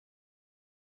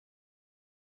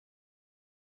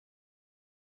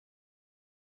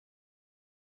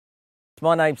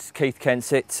My name's Keith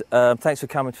Kensett. Thanks for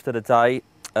coming to the day.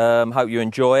 Hope you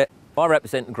enjoy it. I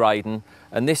represent Graden,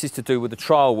 and this is to do with the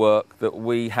trial work that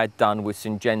we had done with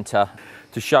Syngenta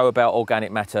to show about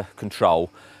organic matter control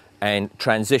and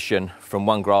transition from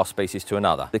one grass species to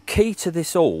another. The key to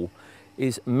this all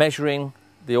is measuring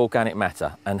the organic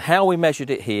matter, and how we measured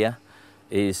it here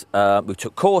is we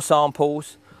took core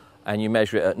samples and you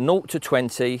measure it at 0 to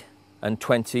 20 and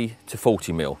 20 to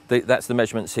 40 mil. That's the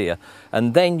measurements here,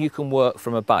 and then you can work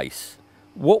from a base.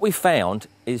 What we found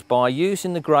is by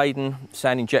using the Graden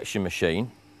sand injection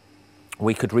machine,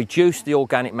 we could reduce the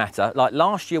organic matter. Like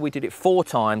last year we did it 4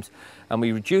 times and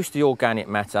we reduced the organic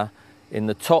matter in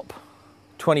the top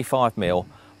 25 mil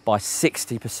by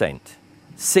 60%.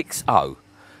 6-0.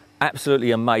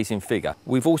 Absolutely amazing figure.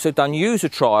 We've also done user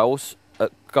trials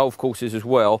at golf courses as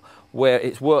well, where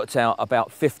it's worked out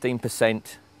about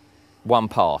 15% one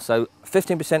pass. So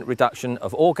 15% reduction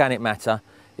of organic matter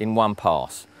in one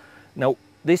pass. Now,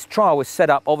 this trial was set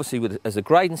up obviously as a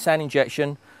Graden sand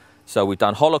injection. So we've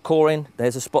done hollow coring.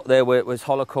 There's a spot there where it was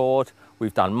hollow cored.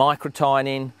 We've done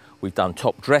microtining. We've done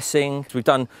top dressing. We've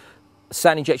done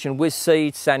sand injection with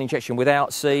seed, sand injection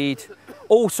without seed,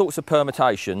 all sorts of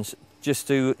permutations, just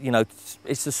to, you know,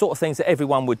 it's the sort of things that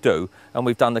everyone would do, and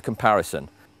we've done the comparison.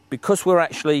 Because we're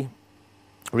actually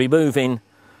removing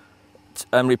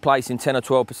and replacing 10 or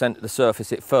 12% of the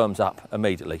surface, it firms up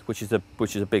immediately, which is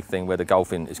a big thing where the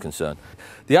golfing is concerned.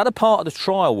 The other part of the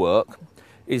trial work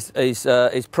is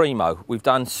Primo. We've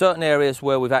done certain areas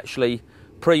where we've actually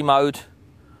Primo'd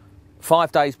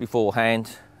 5 days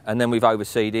beforehand, and then we've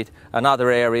overseeded, and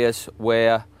other areas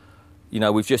where, you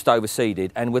know, we've just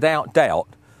overseeded. And without doubt,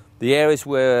 the areas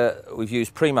where we've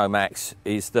used Primo Maxx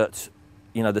is that,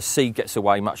 you know, the seed gets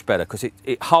away much better because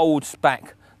it holds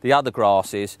back the other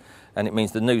grasses, and it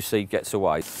means the new seed gets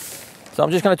away. So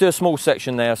I'm just going to do a small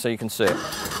section there so you can see it.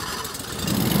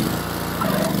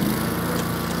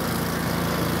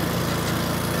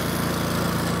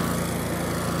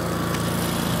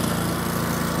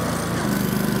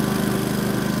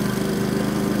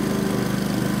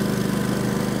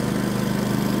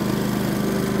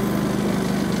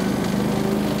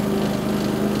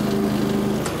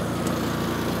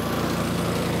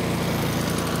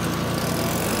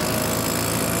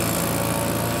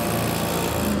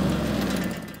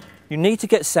 You need to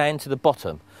get sand to the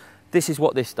bottom. This is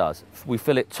what this does. We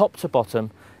fill it top to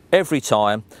bottom every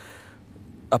time,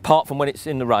 apart from when it's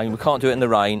in the rain. We can't do it in the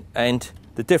rain, and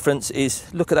the difference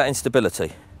is, look at that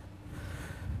instability.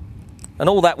 And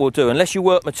all that will do, unless you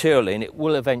work material in, it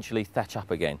will eventually thatch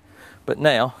up again. But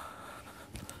now,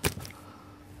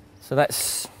 so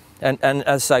that's, and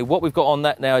as I say, what we've got on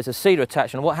that now is a seeder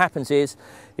attachment. What happens is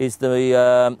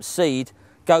the seed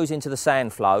goes into the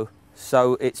sand flow.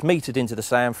 So it's metered into the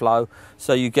sand flow,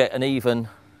 so you get an even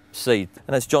seed.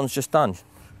 And as John's just done.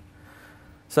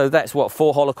 So that's what,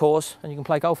 4 hollow cores, and you can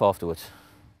play golf afterwards.